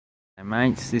Hey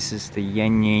mates, this is the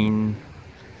Yean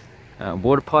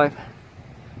water pipe,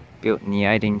 built in the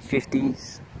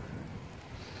 1850s.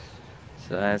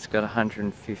 So it's got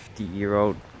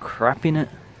 150-year-old crap in it.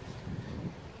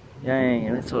 Yay,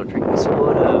 let's all drink this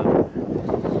water.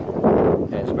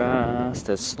 There's rust,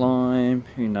 there's slime,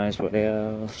 who knows what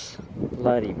else.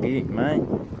 Bloody big, mate.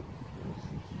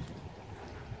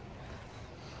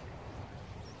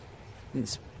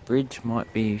 This bridge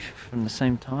might be from the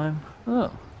same time.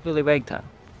 Oh, Lily Wagtail.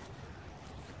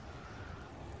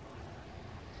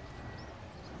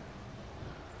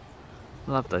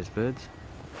 Love those birds.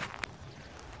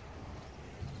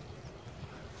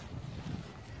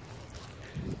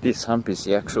 This hump is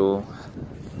the actual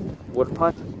water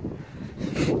pipe.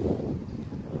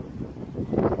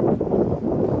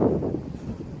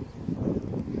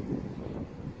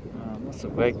 Lots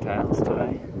of wagtails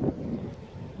today.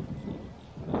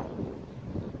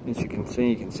 As you can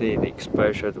see the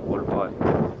exposure of the water pipe.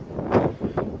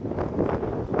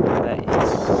 That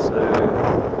is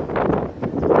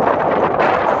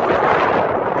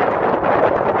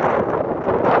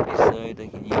so they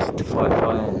can use it to fight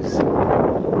fires.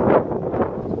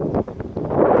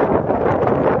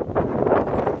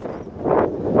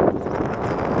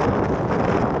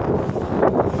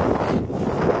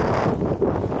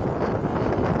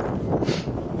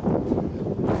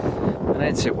 I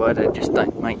don't see why they just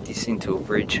don't make this into a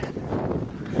bridge.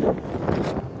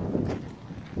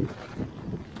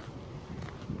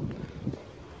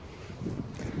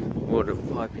 Water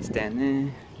pipe is down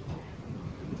there.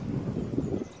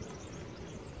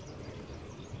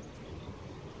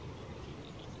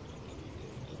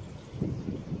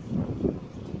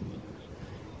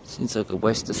 Seems like a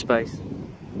waste of space.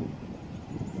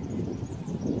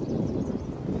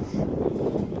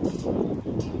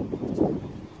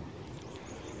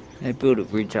 They built a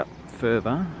bridge up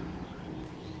further.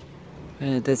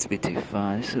 That's a bit too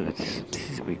far. This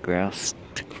is a bit grouse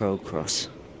to crawl across.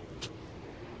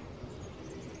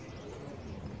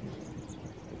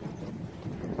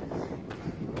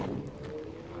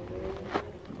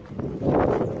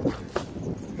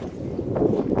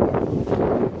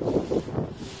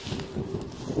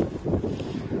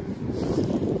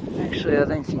 Actually, I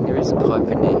don't think there is a pipe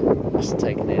in there. Must have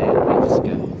taken it out ages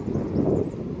ago.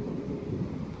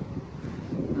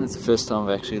 That's the first time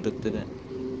I've actually looked at it.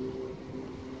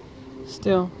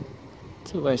 Still,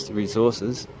 it's a waste of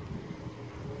resources.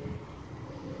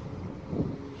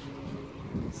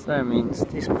 So that means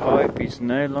this pipe is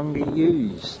no longer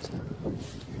used.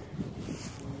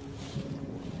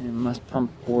 It must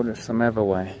pump water some other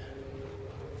way.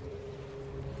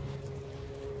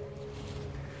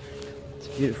 It's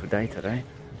a beautiful day today.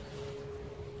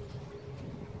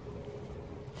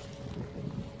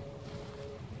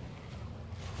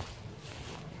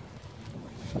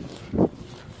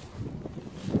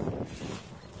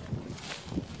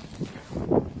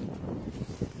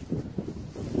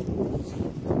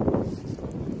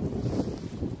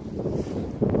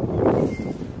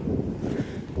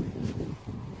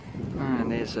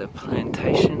 There's a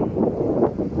plantation.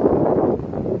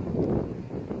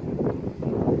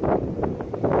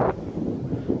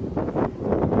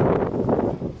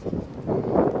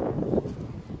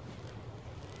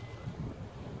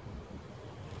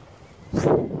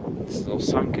 It's all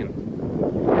sunken.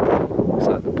 Looks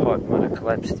like the pipe might have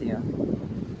collapsed here.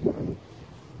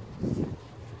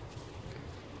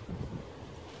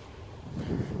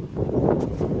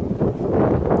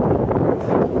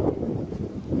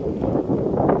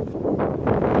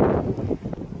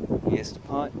 Here's the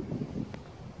pipe.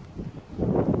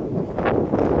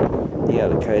 The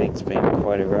outer coating's been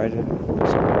quite eroded.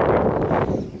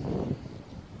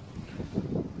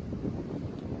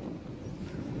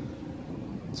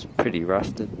 It's pretty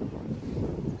rusted.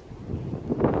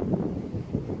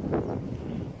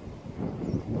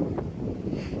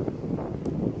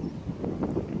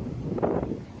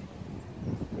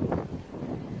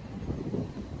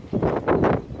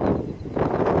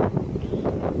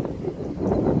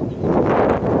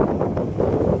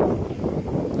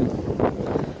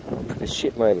 Put a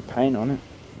shitload of paint on it.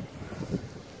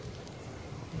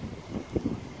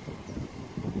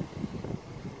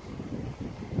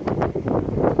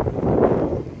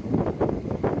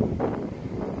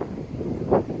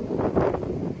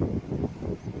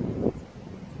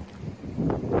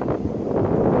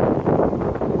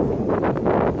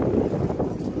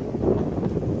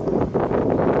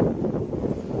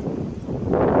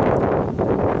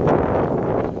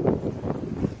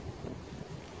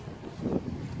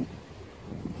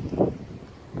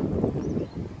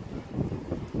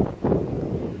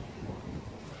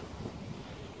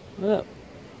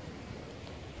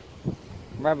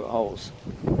 rabbit holes,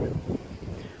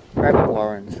 rabbit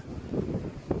warrens.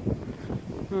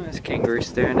 Oh, there's a kangaroo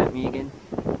staring at me again.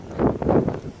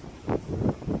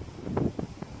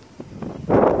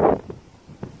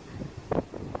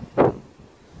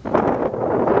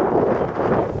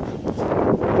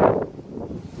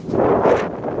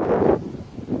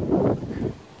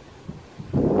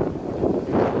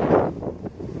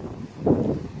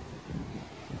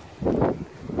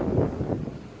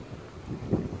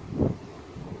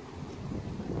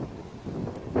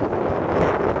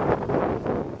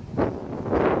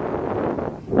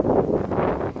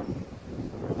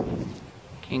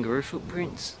 Kangaroo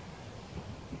footprints.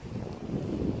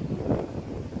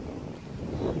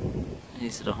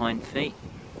 These are the hind feet.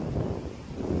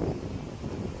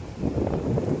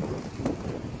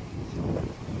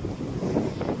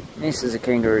 This is a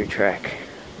kangaroo track.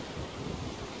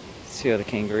 See all the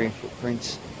kangaroo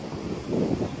footprints.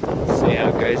 See how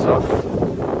it goes off.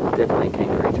 Definitely a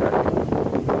kangaroo track.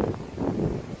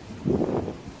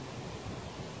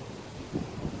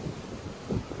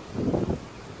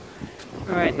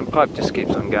 Alright, and the pipe just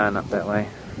keeps on going up that way.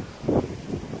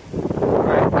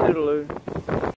 Alright, toodaloo.